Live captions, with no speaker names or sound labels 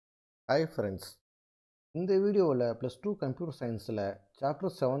Hi friends, இந்த வீடியோவில் +2 computer சயின்ஸில்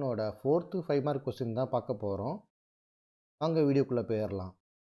சாப்டர் 7ஓட 4th 5 மார்க் கொஸ்டின் தான் பார்க்க போகிறோம். வாங்க வீடியோக்குள்ளே போயிடலாம்.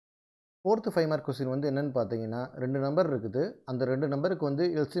 4th 5 மார்க் கொஸ்டின் வந்து என்னென்னு பார்த்தீங்கன்னா, 2 நம்பர் இருக்குது. அந்த 2 நம்பருக்கு வந்து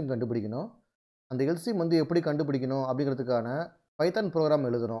LCM கண்டுபிடிக்கணும். அந்த LCM வந்து எப்படி கண்டுபிடிக்கணும் அப்படிங்கிறதுக்கான பைத்தான் ப்ரோக்ராம்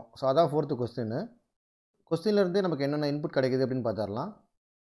எழுதுகிறோம். ஸோ அதான் 4th கொஸ்டின். கொஸ்டின்லேருந்தே நமக்கு என்னென்ன இன்புட் கிடைக்குது அப்படின்னு பார்த்துடலாம்.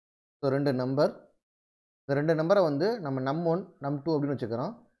 ஸோ 2 நம்பர், இந்த 2 நம்பரை வந்து நம்ம num1 num2 அப்படின்னு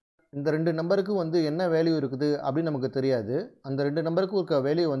வச்சுக்கிறோம். இந்த 2 நம்பருக்கு வந்து என்ன வேல்யூ இருக்குது அப்படின்னு நமக்கு தெரியாது. அந்த 2 நம்பருக்கு இருக்க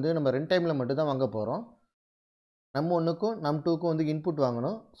வேல்யூ வந்து நம்ம ரெண்ட் டைமில் மட்டும் தான் வாங்க போகிறோம். num1க்கும் num2க்கும் வந்து இன்புட்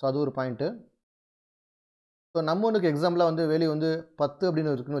வாங்கணும். ஸோ அது ஒரு பாயிண்ட்டு. ஸோ num1க்கு எக்ஸாம்பிளாக வந்து வேல்யூ வந்து 10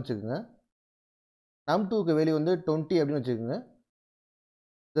 அப்படின்னு இருக்குன்னு வச்சுக்கோங்க. num2க்கு வேல்யூ வந்து 20 அப்படின்னு வச்சுக்கோங்க.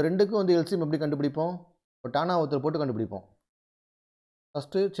 இந்த ரெண்டுக்கும் வந்து LCM எப்படி கண்டுபிடிப்போம்? ஒரு டானா ஒருத்தர் போட்டு கண்டுபிடிப்போம்.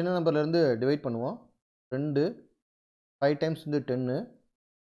 ஃபஸ்ட்டு சின்ன நம்பர்லேருந்து டிவைட் பண்ணுவோம். 2 5 டைம்ஸ் வந்து 10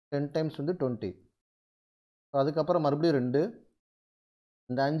 10 டைம்ஸ் வந்து 20. ஸோ அதுக்கப்புறம் மறுபடியும் 2,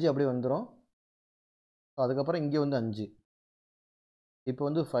 இந்த 5 அப்படியே வந்துடும். ஸோ அதுக்கப்புறம் இங்கே வந்து 5. இப்போ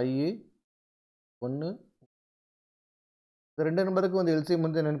வந்து 5 1. இந்த 2 நம்பருக்கு வந்து LCM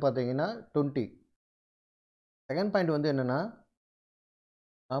வந்து என்னென்னு பார்த்தீங்கன்னா 20. செகண்ட் பாயிண்ட் வந்து என்னென்னா,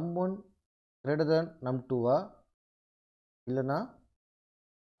 num1 greater than num2 இல்லைனா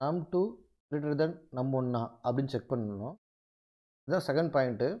num2 greater than num1 அப்படின்னு செக் பண்ணணும். இதுதான் second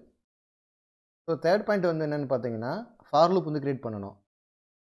point. So third point வந்து என்னென்னு பார்த்தீங்கன்னா, ஃபார் லூப் வந்து கிரியேட் பண்ணணும்.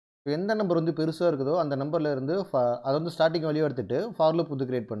 இப்போ எந்த நம்பர் வந்து பெருசாக இருக்குதோ அந்த நம்பரில் இருந்து அதை வந்து ஸ்டார்டிங் வேல்யூ எடுத்துகிட்டு ஃபார் லூப் வந்து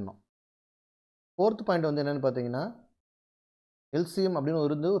கிரியேட் பண்ணணும். ஃபோர்த் பாயிண்ட் வந்து என்னென்னு பார்த்தீங்கன்னா, LCM அப்படின்னு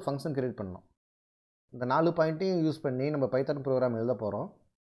ஒரு ஃபங்க்ஷன் கிரியேட் பண்ணணும். இந்த 4 பாயிண்ட்டையும் யூஸ் பண்ணி நம்ம பைத்தான் ப்ரோக்ராம் எழுத போகிறோம்.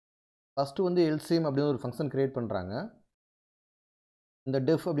 ஃபஸ்ட்டு வந்து LCM அப்படின்னு ஒரு ஃபங்க்ஷன் கிரியேட் பண்ணுறாங்க. இந்த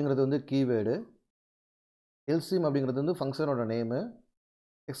டெஃப் அப்படிங்கிறது வந்து கீவேர்டு. LCM அப்படிங்கிறது வந்து ஃபங்க்ஷனோட நேமு.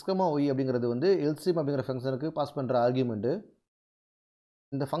 x,y அப்படிங்கிறது வந்து LCM அப்படிங்கிற ஃபங்க்ஷனுக்கு பாஸ் பண்ணுற ஆர்கியூமெண்ட்டு.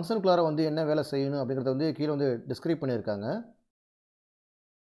 இந்த ஃபங்க்ஷனுக்குள்ளார வந்து என்ன வேலை செய்யணும் அப்படிங்கிறத வந்து கீழே வந்து டிஸ்கிரைப் பண்ணியிருக்காங்க.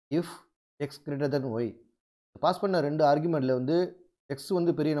 If X greater than Y, pass பண்ண 2 ஆர்குமெண்ட்டில் வந்து எக்ஸ்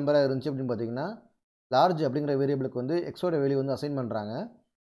வந்து பெரிய நம்பராக இருந்துச்சு அப்படின்னு பார்த்தீங்கன்னா, லார்ஜ் அப்படிங்கிற வேரியபிளுக்கு வந்து எக்ஸோட வேல்யூ வந்து அசைன் பண்ணுறாங்க.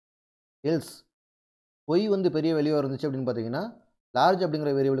 எல்ஸ் ஒய் வந்து பெரிய வேல்யூவாக இருந்துச்சு அப்படின்னு பார்த்தீங்கன்னா, லார்ஜ்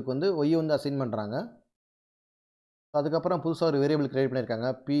அப்படிங்கிற வேரியபிளுக்கு வந்து ஒய் வந்து அசைன் பண்ணுறாங்க. அதுக்கப்புறம் புதுசாக ஒரு வேரியபிள் கிரியேட் பண்ணியிருக்காங்க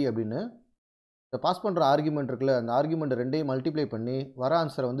பி அப்படின்னு. இந்த பாஸ் பண்ணுற ஆர்குமெண்ட் இருக்குல்ல, அந்த ஆர்குமெண்ட் ரெண்டையும் மல்டிப்ளை பண்ணி வர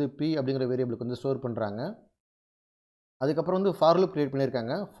ஆன்சரை வந்து பி அப்படிங்கிற வேரியபிளுக்கு வந்து ஸ்டோர் பண்ணுறாங்க. அதுக்கப்புறம் வந்து ஃபார் லூப் கிரியேட்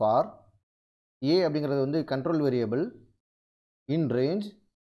பண்ணியிருக்காங்க. ஃபார் ஏ அப்படிங்கிறது வந்து கண்ட்ரோல் வேரியபிள் இன் ரேஞ்ச்.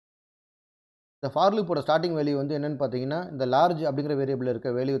 இந்த ஃபார் லூப்போட ஸ்டார்டிங் வேல்யூ வந்து என்னென்னு பார்த்தீங்கன்னா, இந்த லார்ஜ் அப்படிங்கிற வேரியபிள்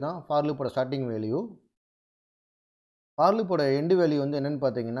இருக்க வேல்யூ தான் for லூப்போட starting value. For லூப்போட end value வந்து என்னென்னு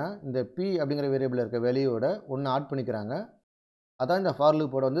பார்த்தீங்கன்னா, இந்த பி அப்படிங்கிற வேரியபிள் இருக்க வேல்யூவோட ஒன்று ஆட் பண்ணிக்கிறாங்க. அதான் இந்த ஃபார்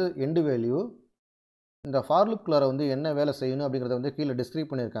லூப்போட வந்து எண்டு வேல்யூ. இந்த ஃபார் லூப்குள்ளார வந்து என்ன வேலை செய்யணும் அப்படிங்கிறத வந்து கீழே டிஸ்கிரைப்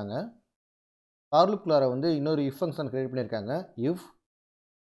பண்ணியிருக்காங்க. ஃபார் லூப்குள்ளார வந்து இன்னொரு இஃப் ஃபங்க்ஷன் கிரியேட் பண்ணியிருக்காங்க. இஃப்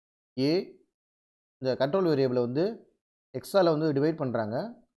ஏ, இந்த கண்ட்ரோல் வேரியபிளை வந்து எக்ஸால் வந்து டிவைட் பண்ணுறாங்க,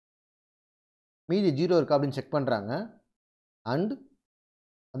 மீதி 0 இருக்கா அப்படின்னு செக் பண்ணுறாங்க. அண்ட்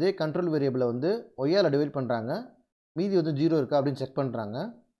அதே கண்ட்ரோல் வேரியபிளை வந்து ஒய்யால் டிவைட் பண்ணுறாங்க, மீதி வந்து 0 இருக்கா அப்படின்னு செக் பண்ணுறாங்க.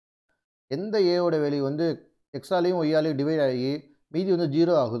 எந்த ஏவோட வேல்யூ வந்து எக்ஸாலையும் ஒய்யாலையும் டிவைட் ஆகி மீதி வந்து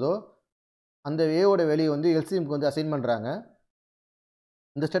 0 ஆகுதோ அந்த ஏவோட வேல்யூ வந்து LCMக்கு வந்து அசைன் பண்ணுறாங்க.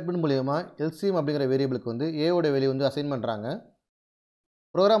 இந்த ஸ்டேட்மெண்ட் மூலமா LCM அப்படிங்கிற வேரியபிளுக்கு வந்து ஏவோட வேல்யூ வந்து அசைன் பண்ணுறாங்க.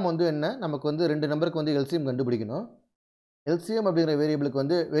 ப்ரோக்ராம் வந்து என்ன, நமக்கு வந்து 2 நம்பருக்கு வந்து LCM கண்டுபிடிக்கணும். LCM அப்படிங்கிற வேரியபிளுக்கு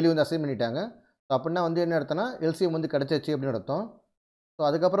வந்து வேல்யூ வந்து அசைன் பண்ணிட்டாங்க. ஸோ அப்படின்னா வந்து என்ன அர்த்தம்னா LCM வந்து கிடச்சிச்சு அப்படின்னு அர்த்தம். ஸோ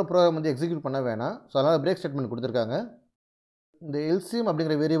அதுக்கப்புறம் ப்ரோக்ராம் வந்து எக்ஸிக்யூட் பண்ண வேணாம். ஸோ அதனால் பிரேக் ஸ்டேட்மெண்ட் கொடுத்துருக்காங்க. இந்த LCM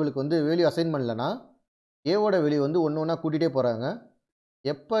அப்படிங்கிற வேரியபிளுக்கு வந்து வேல்யூ அசைன் பண்ணலன்னா ஏவோட வேல்யூ வந்து ஒன்று ஒன்றா கூட்டிகிட்டே போகிறாங்க.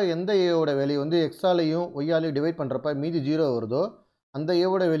 எப்போ எந்த ஏவோட வேல்யூ வந்து எக்ஸாலையும் ஒய்யாலையும் டிவைட் பண்ணுறப்ப மீதி 0 வருதோ அந்த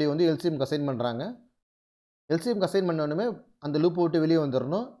ஏவோட வேல்யூ வந்து LCMக்கு அசைன் பண்ணுறாங்க. LCMக்கு அசைன் பண்ணோடனே அந்த லூப் விட்டு வெளியே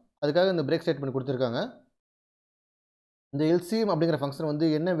வந்துடணும். அதுக்காக இந்த பிரேக் ஸ்டேட்மெண்ட் கொடுத்துருக்காங்க. இந்த LCM அப்படிங்கிற ஃபங்க்ஷன் வந்து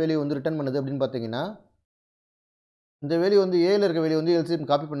என்ன வேல்யூ வந்து ரிட்டர்ன் பண்ணுது அப்படின்னு பார்த்தீங்கன்னா, இந்த வேல்யூ வந்து ஏல இருக்க வேல்யூ வந்து LCM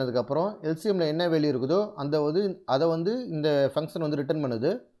காப்பி பண்ணதுக்கப்புறம் LCMல என்ன வேல்யூ இருக்குதோ அதை வந்து இந்த ஃபங்க்ஷன் வந்து ரிட்டர்ன்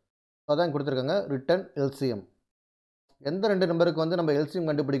பண்ணுது. அதான் கொடுத்துருக்காங்க ரிட்டர்ன் LCM. எந்த 2 நம்பருக்கு வந்து நம்ம LCM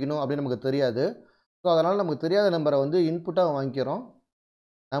கண்டுபிடிக்கணும் அப்படின்னு நமக்கு தெரியாது. ஸோ அதனால் நமக்கு தெரியாத நம்பரை வந்து இன்புட்டாக வாங்கிக்கிறோம்.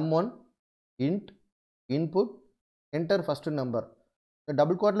 num1 int input enter first number. இந்த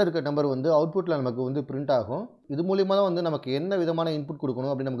டபுள் கோட்டில் இருக்க நம்பர் வந்து அவுட்புட்டில் நமக்கு வந்து பிரிண்ட் ஆகும். இது மூலிமா தான் வந்து நமக்கு என்ன விதமான இன்புட்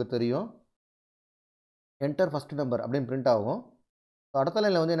கொடுக்கணும் அப்படின்னு நமக்கு தெரியும். enter first number அப்படின்னு பிரிண்ட் ஆகும். ஸோ அடுத்த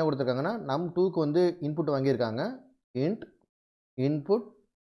லைனில் வந்து என்ன கொடுத்துருக்காங்கன்னா, num2க்கு வந்து இன்புட் வாங்கியிருக்காங்க. int input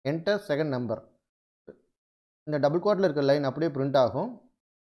enter second number. இந்த டபுள் கோட்டில் இருக்க லைன் அப்படியே பிரிண்ட் ஆகும்.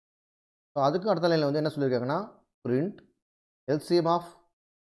 ஸோ அதுக்கு அடுத்த லைனில் வந்து என்ன சொல்லியிருக்காங்கன்னா பிரிண்ட் எல்சிஎம் ஆஃப்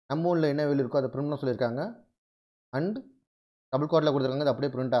நம்1ல் என்ன வேல்யூ இருக்கோ அதை பிரிண்ட் பண்ண சொல்லியிருக்காங்க. அண்ட் டபுள் கோட்டில் கொடுத்துருக்காங்க, அது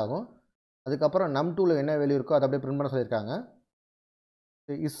அப்படியே பிரிண்ட் ஆகும். அதுக்கப்புறம் நம்2ல் என்ன வேல்யூ இருக்கோ அதை அப்படியே பிரிண்ட் பண்ண சொல்லியிருக்காங்க.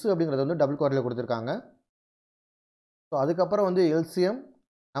 இஸ் அப்படிங்கிறது வந்து டபுள் கோட்டில் கொடுத்துருக்காங்க. ஸோ அதுக்கப்புறம் வந்து எல்சிஎம்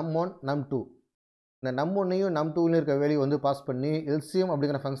நம்1 நம்2, இந்த நம்1ஐயும் நம்2லையும் இருக்க வேல்யூ வந்து பாஸ் பண்ணி எல்சிஎம்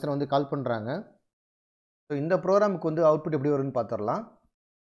அப்படிங்கிற ஃபங்க்ஷனை வந்து கால் பண்ணுறாங்க. ஸோ இந்த ப்ரோக்ராமுக்கு வந்து அவுட்புட் எப்படி வரும்னு பார்த்துடலாம்.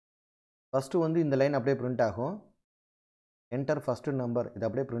 ஃபஸ்ட்டு வந்து இந்த லைன் அப்படியே பிரிண்ட் ஆகும். என்டர் ஃபஸ்ட்டு நம்பர், இது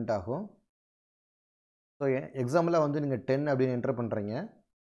அப்படியே பிரிண்ட் ஆகும். ஸோ எக்ஸாம்பிளாக வந்து நீங்கள் 10 அப்படின்னு என்டர் பண்ணுறீங்க.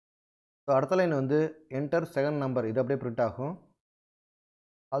 ஸோ அடுத்த லைன் வந்து என்டர் செகண்ட் நம்பர், இது அப்படியே பிரிண்ட் ஆகும்.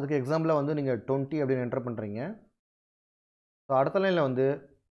 அதுக்கு எக்ஸாம்பிளாக வந்து நீங்கள் 20 அப்படின்னு என்டர் பண்ணுறீங்க. ஸோ அடுத்த லைனில் வந்து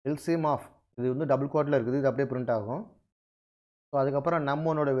எல்சிஎம் ஆஃப், இது வந்து டபுள் கோட்டில் இருக்குது, இது அப்படியே பிரிண்ட் ஆகும். ஸோ அதுக்கப்புறம்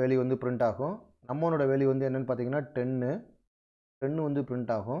நம்1ஓட வேல்யூ வந்து பிரிண்ட் ஆகும். நம்1ஓட வேல்யூ வந்து என்னென்னு பார்த்தீங்கன்னா 10 வந்து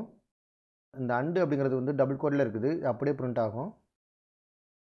பிரிண்ட் ஆகும். இந்த அண்டு அப்படிங்கிறது வந்து டபுள் கோட்டில் இருக்குது, இது அப்படியே பிரிண்ட் ஆகும்.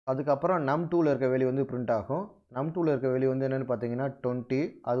 அதுக்கப்புறம் நம்2ல் இருக்க வேல்யூ வந்து பிரிண்ட் ஆகும். நம்2ல் இருக்க வேல்யூ வந்து என்னென்னு பார்த்தீங்கன்னா 20,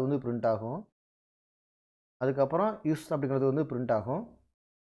 அது வந்து பிரிண்ட் ஆகும். அதுக்கப்புறம் இஸ் அப்படிங்கிறது வந்து பிரிண்ட் ஆகும்.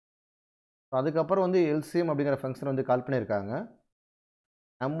 அதுக்கப்புறம் வந்து எல்சிஎம் அப்படிங்கிற ஃபங்க்ஷன் வந்து கால் பண்ணியிருக்காங்க.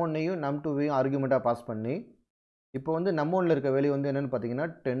 நம்1ஐயும் நம்2வையும் ஆர்குமெண்ட்டாக பாஸ் பண்ணி, இப்போ வந்து நம்1ல் இருக்க வேல்யூ வந்து என்னென்னு பார்த்தீங்கன்னா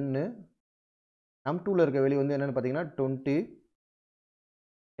 10, நம்2ல் இருக்க வேல்யூ வந்து என்னென்னு பார்த்தீங்கன்னா 20.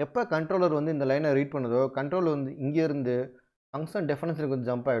 எப்போ கண்ட்ரோலர் வந்து இந்த லைனை ரீட் பண்ணுதோ, கண்ட்ரோலர் வந்து இங்கேருந்து ஃபங்க்ஷன் டெஃபினிஷனுக்கு வந்து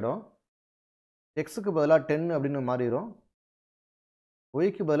ஜம்ப் ஆகிடும். எக்ஸுக்கு பதிலாக 10 அப்படின்னு மாறிடும்,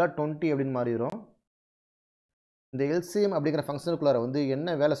 ஒய்க்கு பதிலாக 20 அப்படின்னு மாறிடும். இந்த எல்சிஎம் அப்படிங்கிற ஃபங்க்ஷனுக்குள்ளார வந்து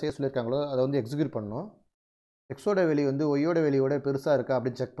என்ன வேலை செய்ய சொல்லியிருக்காங்களோ அதை வந்து எக்ஸிக்யூட் பண்ணணும். எக்ஸோட வேல்யூ வந்து ஒய்யோட வேல்யூவோட பெருசாக இருக்கா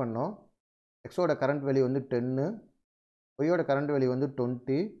அப்படின்னு செக் பண்ணோம். எக்ஸோட கரண்ட் வேல்யூ வந்து 10, ஒய்யோட கரண்ட் வேல்யூ வந்து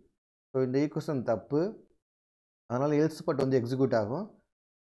 20. ஸோ இந்த ஈக்குவேஷன் தப்பு, அதனால் எல்ஸ் பார்ட் வந்து எக்ஸிக்யூட் ஆகும்.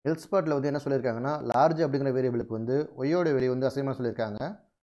 எல்ஸ் பார்ட்டில் வந்து என்ன சொல்லியிருக்காங்கன்னா லார்ஜ் அப்படிங்கிற வேரியபிளுக்கு வந்து ஒய்யோட வேல்யூ வந்து அசைன் பண்ண சொல்லியிருக்காங்க.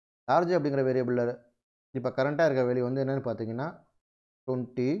 லார்ஜ் அப்படிங்கிற வேரியபிளில் இப்போ கரண்ட்டாக இருக்க வேல்யூ வந்து என்னென்னு பார்த்தீங்கன்னா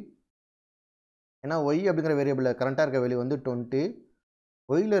 20. ஏன்னா ஒய் அப்படிங்கிற வேரியபிளில் கரண்ட்டாக இருக்க வேல்யூ வந்து 20,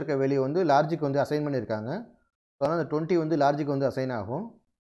 ஒய்யில் இருக்க வேல்யூ வந்து லார்ஜுக்கு வந்து அசைன் பண்ணியிருக்காங்க. ஸோ அதனால் அந்த 20 வந்து லார்ஜுக்கு வந்து அசைன் ஆகும்.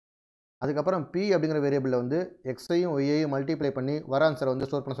 அதுக்கப்புறம் பி அப்படிங்கிற வேரியபிளில் வந்து எக்ஸையும் ஒய்யையும் மல்டிப்ளை பண்ணி வர ஆன்சரை வந்து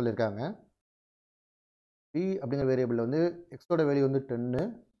ஸ்டோர் பண்ண சொல்லியிருக்காங்க. பி அப்படிங்கிற வேரியபிளில் வந்து எக்ஸோட வேல்யூ வந்து 10,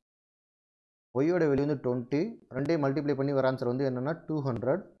 ஒய்யோட வேல்யூ வந்து 20, ரெண்டையும் மல்டிப்ளை பண்ணி வர ஆன்சர் வந்து என்னென்னா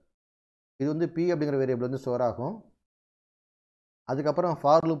 200. இது வந்து பி அப்படிங்கிற வேரியபிள் வந்து ஸ்டோர் ஆகும். அதுக்கப்புறம்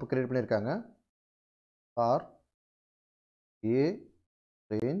ஃபார் லூப் கிரியேட் பண்ணியிருக்காங்க. For A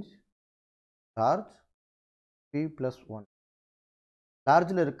range large B plus 1.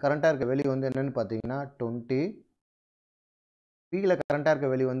 லார்ஜில் கரண்ட்டாக இருக்க வேல்யூ வந்து என்னென்னு பார்த்தீங்கன்னா 20, பியில் கரண்ட்டாக இருக்க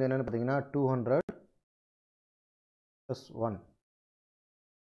வேல்யூ வந்து என்னென்னு பார்த்தீங்கன்னா 200 ப்ளஸ் 1.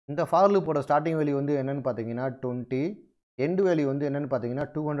 இந்த ஃபார் லூப்போட ஸ்டார்டிங் வேல்யூ வந்து என்னென்னு பார்த்தீங்கன்னா 20, எண்டு வேல்யூ வந்து என்னென்னு பார்த்தீங்கன்னா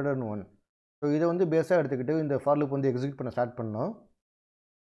 201. ஸோ இதை வந்து பேஸாக எடுத்துக்கிட்டு இந்த ஃபார் லூப் வந்து எக்ஸிக்யூட் பண்ண ஸ்டார்ட் பண்ணோம்.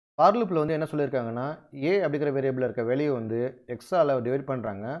 ஃபார் லூப்பில் வந்து என்ன சொல்லியிருக்காங்கன்னா ஏ அப்படிங்கிற வேரியபிளில் இருக்க வேல்யூ வந்து எக்ஸால் டிவைட்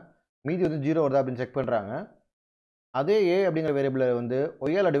பண்ணுறாங்க, மீதி வந்து 0 வருதா அப்படின்னு செக் பண்ணுறாங்க. அதே ஏ அப்படிங்கிற வேரியபிளில் வந்து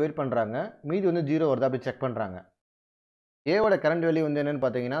ஒய்யால் டிவைட் பண்ணுறாங்க, மீதி வந்து 0 வருதா அப்படின்னு செக் பண்ணுறாங்க. ஏவோட கரண்ட் வேல்யூ வந்து என்னென்னு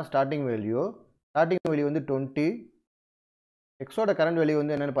பார்த்தீங்கன்னா ஸ்டார்டிங் வேல்யூ வந்து 20, எக்ஸோட கரண்ட் வேல்யூ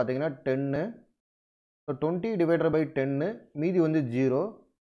வந்து என்னென்னு பார்த்தீங்கன்னா 10. ஸோ 20 டிவைடட் பை 10, மீதி வந்து 0.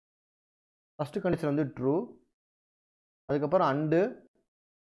 ஃபஸ்ட்டு கண்டிஷன் வந்து ட்ரூ. அதுக்கப்புறம் அண்டு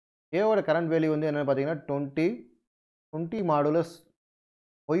ஏவோட கரண்ட் வேல்யூ வந்து என்னென்னு பார்த்தீங்கன்னா 20 மாடுலஸ்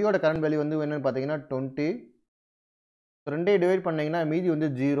ஒய்யோட கரண்ட் வேல்யூ வந்து என்னென்னு பார்த்தீங்கன்னா 20. ஸோ ரெண்டையும் டிவைட் பண்ணிங்கன்னா மீதி வந்து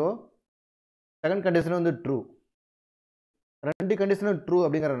 0. செகண்ட் கண்டிஷன் வந்து ட்ரூ. ரெண்டு கண்டிஷனும் ட்ரூ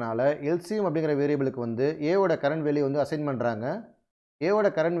அப்படிங்கிறதுனால எல்சிஎம் அப்படிங்கிற வேரியபிளுக்கு வந்து ஏவோட கரண்ட் வேல்யூ வந்து அசைன் பண்ணுறாங்க. ஏவோட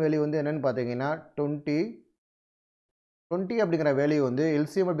கரண்ட் வேல்யூ வந்து என்னென்னு பார்த்தீங்கன்னா 20 அப்படிங்கிற வேல்யூ வந்து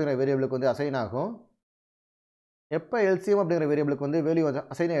எல்சிஎம் அப்படிங்கிற வேரியபிளுக்கு வந்து அசைன் ஆகும். எப்போ எல்சிஎம் அப்படிங்கிற வேரியபிளுக்கு வந்து வேல்யூ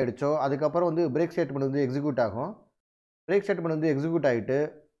அசைன் ஆகிடுச்சோ அதுக்கப்புறம் வந்து பிரேக் ஸ்டேட்மெண்ட் வந்து எக்ஸிக்யூட் ஆகும். பிரேக் ஸ்டேட்மெண்ட் வந்து எக்ஸிக்யூட் ஆகிட்டு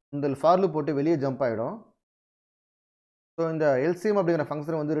இந்த ஃபார் லூப் போட்டு வெளியே ஜம்ப் ஆகிடும். ஸோ இந்த எல்சிஎம் அப்படிங்கிற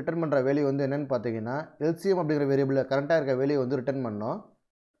ஃபங்க்ஷன் வந்து ரிட்டர்ன் பண்ணுற வேல்யூ வந்து என்னென்னு பார்த்தீங்கன்னா எல்சிஎம் அப்படிங்கிற வேரியபிளில் கரண்ட்டாக இருக்க வேல்யூ வந்து ரிட்டர்ன் பண்ணோம்.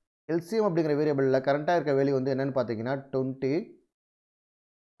 எல்சிஎம் அப்படிங்கிற வேரியபிளில் கரண்ட்டாக இருக்க வேல்யூ வந்து என்னென்னு பார்த்தீங்கன்னா 20,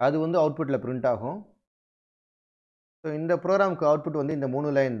 அது வந்து அவுட்புட்டில் பிரிண்ட் ஆகும். ஸோ இந்த ப்ரோக்ராமுக்கு அவுட்புட் வந்து இந்த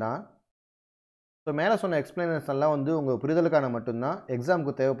 3 லைன் தான். ஸோ மேலே சொன்ன எக்ஸ்பிளனேஷன்லாம் வந்து உங்கள் புரிதலுக்கான மட்டும்தான்,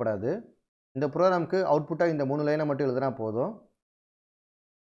 எக்ஸாமுக்கு தேவைப்படாது. இந்த ப்ரோக்ராமுக்கு அவுட்புட்டாக இந்த 3 லைனை மட்டும் எழுதுனா போதும்.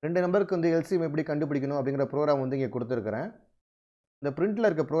 2 நம்பருக்கு வந்து எல்சிஎம் எப்படி கண்டுபிடிக்கணும் அப்படிங்கிற ப்ரோக்ராம் வந்து இங்கே கொடுத்துருக்குறேன். இந்த பிரிண்டில்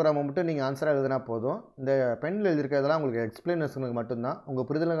இருக்க ப்ரோக்ராமை மட்டும் நீங்கள் ஆன்சராக எழுதுனா போதும். இந்த பெனில் எழுதியிருக்கிறதெல்லாம் உங்களுக்கு எக்ஸ்பிளனேஷனுக்கு மட்டும்தான், உங்கள்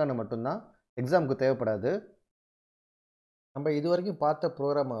புரிதலுக்கான மட்டும்தான், எக்ஸாமுக்கு தேவைப்படாது. நம்ம இதுவரைக்கும் பார்த்த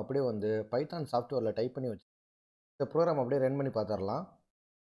ப்ரோகிராமை அப்படியே வந்து பைத்தான் சாஃப்ட்வேரில் டைப் பண்ணி வச்சு இந்த ப்ரோக்ராம் அப்படியே ரன் பண்ணி பார்த்துடலாம்.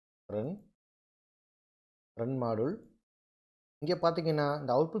 Run run module. இங்கே பார்த்தீங்கன்னா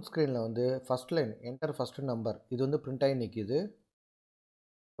இந்த அவுட்புட் ஸ்க்ரீனில் வந்து first line enter first number இது வந்து பிரிண்ட் ஆகி நிற்கிது.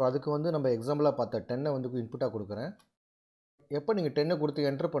 ஸோ அதுக்கு வந்து நம்ம எக்ஸாம்பிளாக பார்த்த 10 வந்து இன்புட்டாக கொடுக்குறேன். எப்போ நீங்கள் 10 கொடுத்து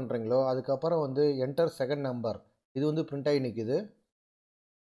என்டர் பண்ணுறீங்களோ அதுக்கப்புறம் வந்து என்டர் செகண்ட் நம்பர் இது வந்து பிரிண்ட் ஆகி நிற்கிது.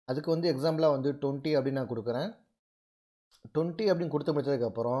 அதுக்கு வந்து எக்ஸாம்பிளாக வந்து 20 அப்படின்னு நான் கொடுக்குறேன். 20 அப்படின்னு கொடுத்து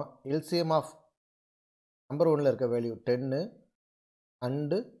முடிச்சதுக்கப்புறம் LCM ஆஃப் நம்பர் 1ல் இருக்க வேல்யூ 10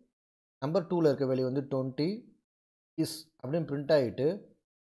 அண்டு நம்பர் 2ல் இருக்க வேல்யூ வந்து 20 இஸ் அப்படின்னு பிரிண்ட் ஆகிட்டு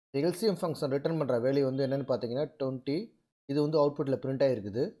LCM ஃபங்க்ஷன் ரிட்டர்ன் பண்ணுற வேல்யூ வந்து என்னென்னு பார்த்தீங்கன்னா 20 இது வந்து அவுட்புட்டில் பிரிண்ட்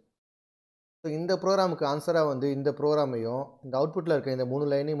ஆகிருக்குது. ஸோ இந்த ப்ரோக்ராமுக்கு ஆன்சராக வந்து இந்த ப்ரோக்ராமையும் இந்த அவுட்புட்டில் இருக்க இந்த 3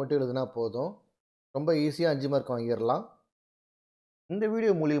 லைனையும் மட்டும் எழுதுனா போதும். ரொம்ப ஈஸியாக 5 மார்க் வாங்கிடலாம். இந்த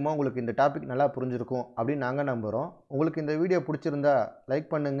வீடியோ மூலியமாக உங்களுக்கு இந்த டாபிக் நல்லா புரிஞ்சிருக்கும் அப்படின்னு நாங்கள் நம்புகிறோம். உங்களுக்கு இந்த வீடியோ பிடிச்சிருந்தா லைக்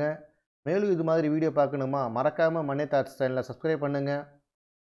பண்ணுங்கள். மேலும் இது மாதிரி வீடியோ பார்க்கணுமா மறக்காமல் மன்னே தாட்ஸ் சேனலை சப்ஸ்கிரைப் பண்ணுங்கள்.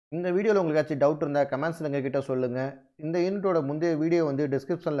 இந்த வீடியோவில் உங்களுக்கு ஏதாச்சும் டவுட் இருந்தால் கமெண்ட்ஸில் எங்ககிட்ட சொல்லுங்கள். இந்த யூனிட்டோட முந்தைய வீடியோ வந்து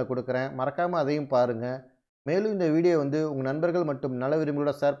டிஸ்கிரிப்ஷனில் கொடுக்குறேன், மறக்காமல் அதையும் பாருங்கள். மேலும் இந்த வீடியோ வந்து உங்கள் நண்பர்கள் மற்றும் நல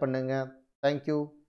விரும்பிகளோட ஷேர் பண்ணுங்கள். தேங்க்யூ.